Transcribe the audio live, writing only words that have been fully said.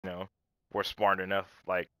we're smart enough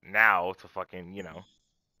like now to fucking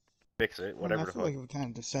fix it, I mean, I whatever the feel fuck. like it would kind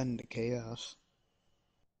of descend into chaos.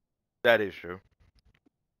 That is true.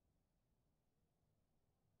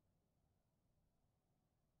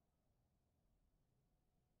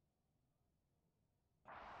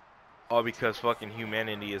 All because fucking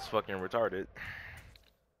humanity is fucking retarded.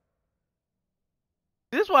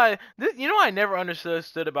 This is why this I never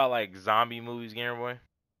understood about like zombie movies, Game Boy,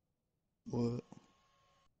 What?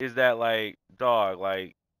 is that like dog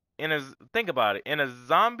like think about it, in a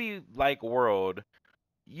zombie like world,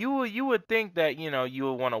 you would think that you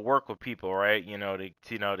would want to work with people, right?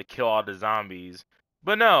 To kill all the zombies.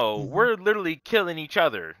 But no, Mm-hmm. we're literally killing each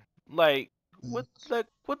other. Like Mm.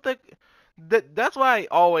 what the that's why I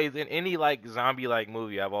always in any like zombie like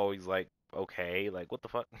movie I've always like okay, like what the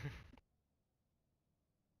fuck?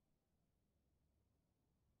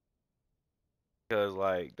 Cuz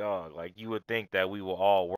like dog, like you would think that we will all